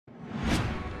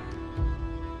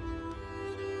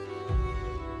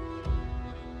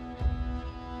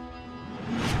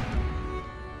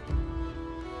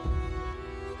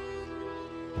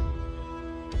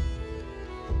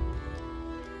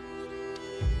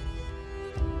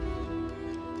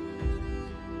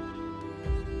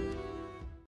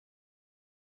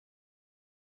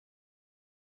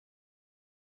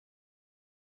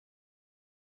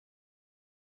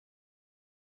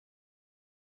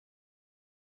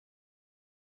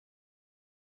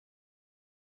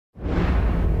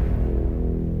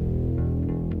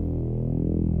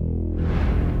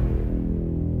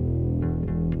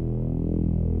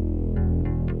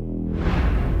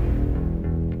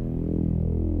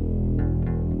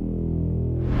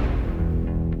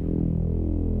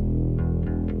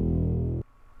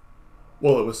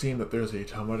Well, it would seem that there's a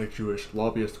Talmudic Jewish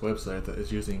lobbyist website that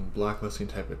is using blacklisting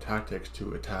type of tactics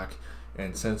to attack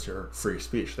and censor free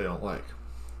speech they don't like.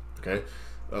 Okay,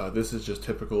 this is just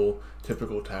typical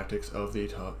tactics of the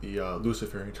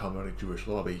Luciferian Talmudic Jewish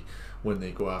lobby when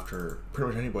they go after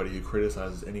pretty much anybody who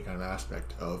criticizes any kind of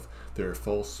aspect of their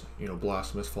false,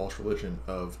 blasphemous false religion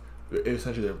of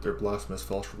essentially their blasphemous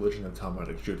false religion of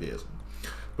Talmudic Judaism.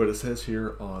 But it says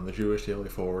here on the Jewish Daily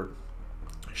Forward,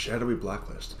 shadowy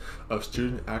blacklist of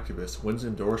student activists wins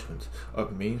endorsement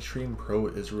of mainstream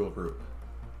pro-Israel group.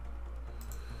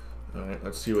 Alright,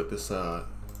 let's see what this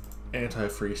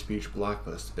anti-free speech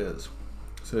blacklist is.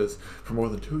 It says, for more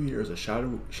than 2 years, a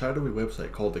shadowy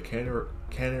website called the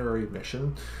Canary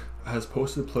Mission has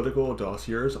posted political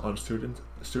dossiers on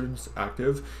students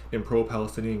active in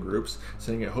pro-Palestinian groups,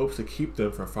 saying it hopes to keep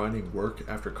them from finding work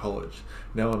after college.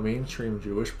 Now a mainstream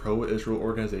Jewish pro-Israel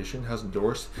organization has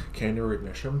endorsed Canary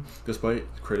Mission, despite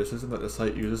criticism that the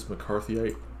site uses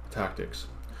McCarthyite tactics.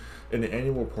 In the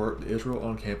annual report, the Israel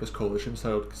on Campus Coalition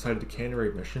cited the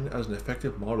Canary Mission as an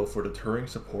effective model for deterring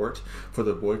support for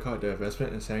the boycott,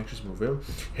 divestment, and sanctions movement,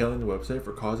 hailing the website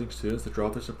for causing students to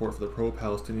drop their support for the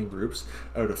pro-Palestinian groups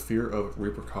out of fear of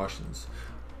repercussions.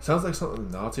 Sounds like something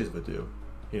the Nazis would do,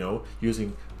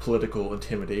 using political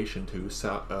intimidation to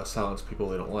silence people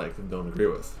they don't like and don't agree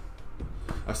with.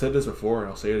 I've said this before and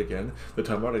I'll say it again, the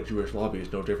Talmudic Jewish lobby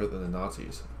is no different than the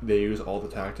Nazis. They use all the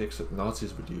tactics that the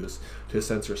Nazis would use to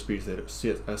censor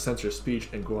speech,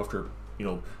 and go after,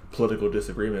 political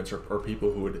disagreements or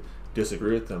people who would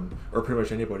disagree with them, or pretty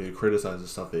much anybody who criticizes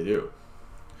stuff they do.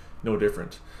 No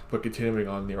different. But continuing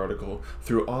on the article,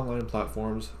 through online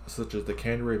platforms such as the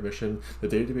Canary Mission, the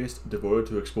database devoted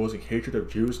to exposing hatred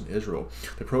of Jews in Israel,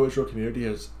 the pro-Israel community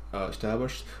has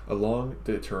established a long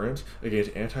deterrent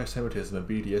against anti-Semitism and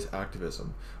BDS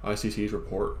activism. ICC's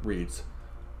report reads,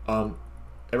 ever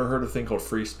heard of a thing called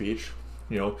free speech?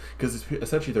 Because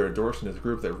essentially they're endorsing this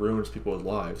group that ruins people's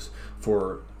lives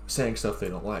for saying stuff they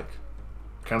don't like.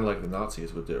 Kind of like the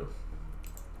Nazis would do.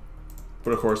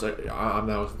 But of course, I'm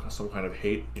now some kind of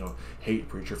hate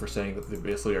preacher for saying that they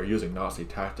basically are using Nazi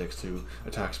tactics to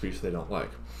attack speech they don't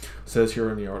like. It says here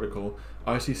in the article,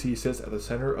 ICC sits at the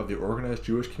center of the organized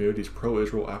Jewish community's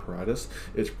pro-Israel apparatus.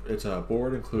 Its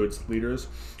board includes leaders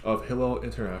of Hillel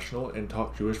International and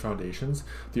top Jewish foundations.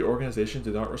 The organization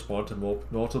did not respond to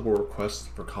multiple requests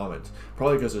for comment,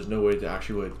 probably because there's no way to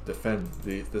actually defend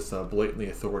these blatantly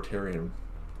authoritarian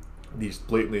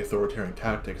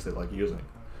tactics they like using.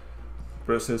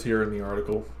 But it says here in the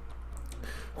article,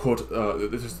 quote,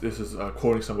 this is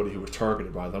quoting somebody who was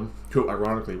targeted by them, who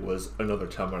ironically was another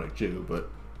Talmudic Jew, but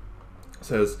it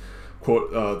says,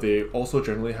 quote, they also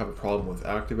generally have a problem with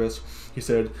activists. He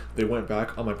said, they went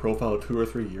back on my profile 2 or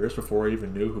 3 years before I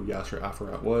even knew who Yasser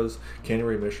Arafat was.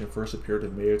 Canary Mission first appeared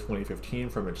in May of 2015.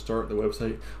 From its start, the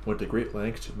website went to great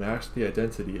lengths to mask the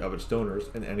identity of its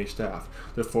donors and any staff.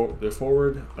 The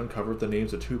forward uncovered the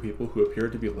names of 2 people who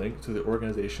appeared to be linked to the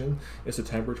organization in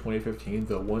September 2015,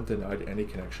 though one denied any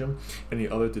connection and the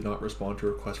other did not respond to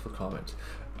requests for comment.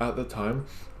 At the time,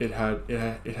 it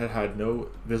had no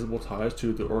visible ties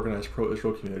to the organized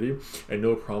pro-Israel community, and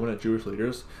no prominent Jewish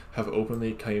leaders have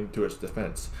openly came to its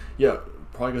defense. Yeah,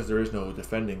 probably because there is no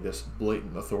defending this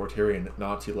blatant authoritarian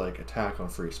Nazi-like attack on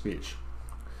free speech.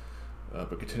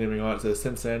 But continuing on, it says,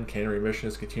 since then, Canary Mission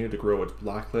has continued to grow its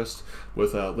blacklist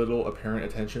with little apparent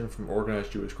attention from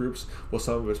organized Jewish groups. While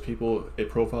some of its it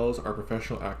profiles are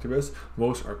professional activists,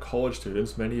 most are college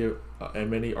students, many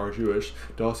are Jewish.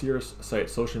 Dossiers cite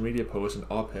social media posts and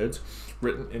op-eds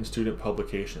written in student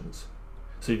publications.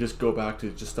 So you just go back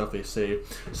to just stuff they say,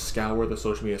 scour the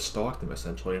social media, stalk them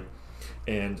essentially,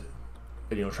 and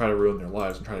try to ruin their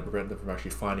lives and try to prevent them from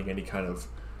actually finding any kind of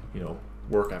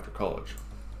work after college.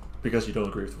 Because you don't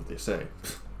agree with what they say.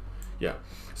 Yeah.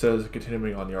 Says,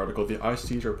 continuing on the article, the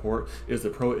ICC's report is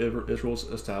the pro-Israel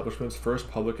establishment's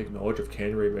first public acknowledgement of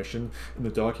Canary Mission. In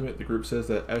the document, the group says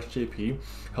that SJP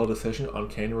held a session on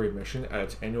Canary Mission at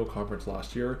its annual conference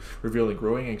last year, revealing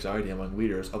growing anxiety among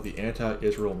leaders of the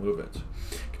anti-Israel movement.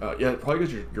 Yeah, probably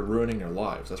because you're ruining their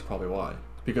lives. That's probably why.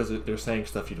 Because they're saying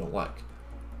stuff you don't like.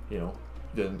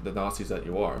 The Nazis that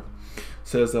you are.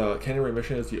 Says Canary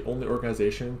Mission is the only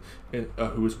organization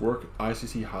whose work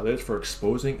ICC highlights for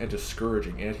exposing and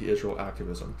discouraging anti-Israel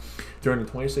activism. During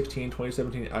the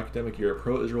 2016-2017 academic year,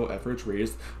 pro-Israel efforts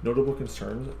raised notable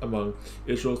concerns among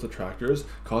Israel's detractors,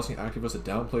 causing activists to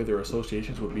downplay their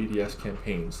associations with BDS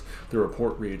campaigns. The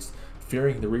report reads,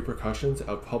 Fearing the repercussions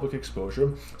of public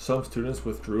exposure, some students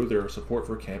withdrew their support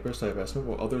for campus divestment,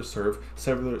 while others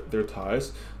severed their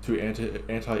ties to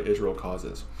anti-Israel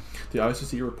causes. The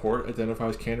ICC report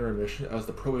identifies Cantor and Mission as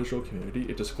the pro-Israel community.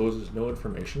 It discloses no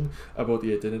information about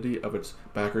the identity of its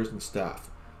backers and staff.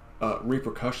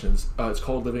 Repercussions, it's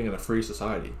called living in a free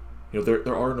society.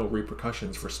 There are no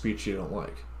repercussions for speech you don't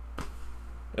like.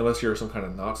 Unless you're some kind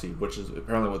of Nazi, which is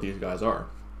apparently what these guys are.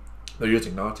 They're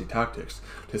using Nazi tactics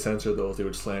to censor those they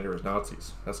would slander as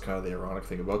Nazis. That's kind of the ironic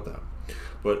thing about that.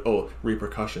 But,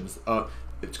 repercussions.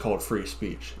 It's called free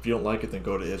speech. If you don't like it, then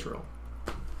go to Israel.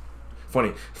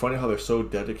 Funny how they're so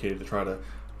dedicated to try to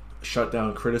shut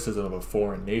down criticism of a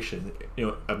foreign nation,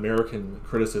 American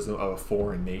criticism of a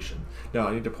foreign nation. Now,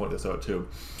 I need to point this out too.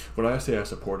 When I say I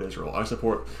support Israel, I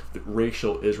support the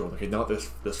racial Israel, okay, not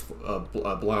this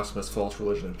blasphemous false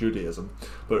religion of Judaism,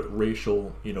 but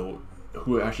racial,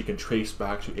 who actually can trace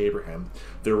back to Abraham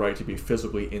their right to be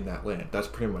physically in that land. That's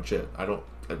pretty much it.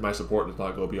 My support does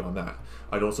not go beyond that.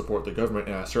 I don't support the government,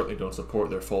 and I certainly don't support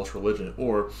their false religion,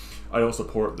 or I don't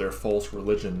support their false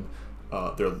religion,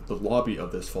 the lobby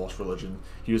of this false religion,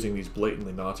 using these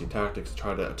blatantly Nazi tactics to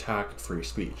try to attack free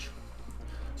speech.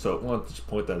 So I wanted to just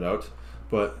point that out,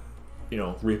 but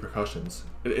repercussions.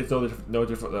 It's no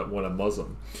different than when a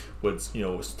Muslim would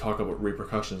talk about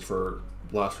repercussions for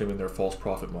blaspheming their false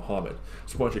prophet Muhammad.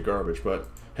 It's a bunch of garbage, but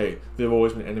hey, they've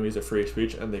always been enemies of free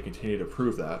speech, and they continue to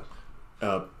prove that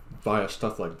via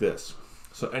stuff like this.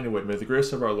 So anyway, may the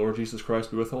grace of our Lord Jesus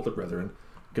Christ be with all the brethren.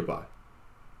 Goodbye.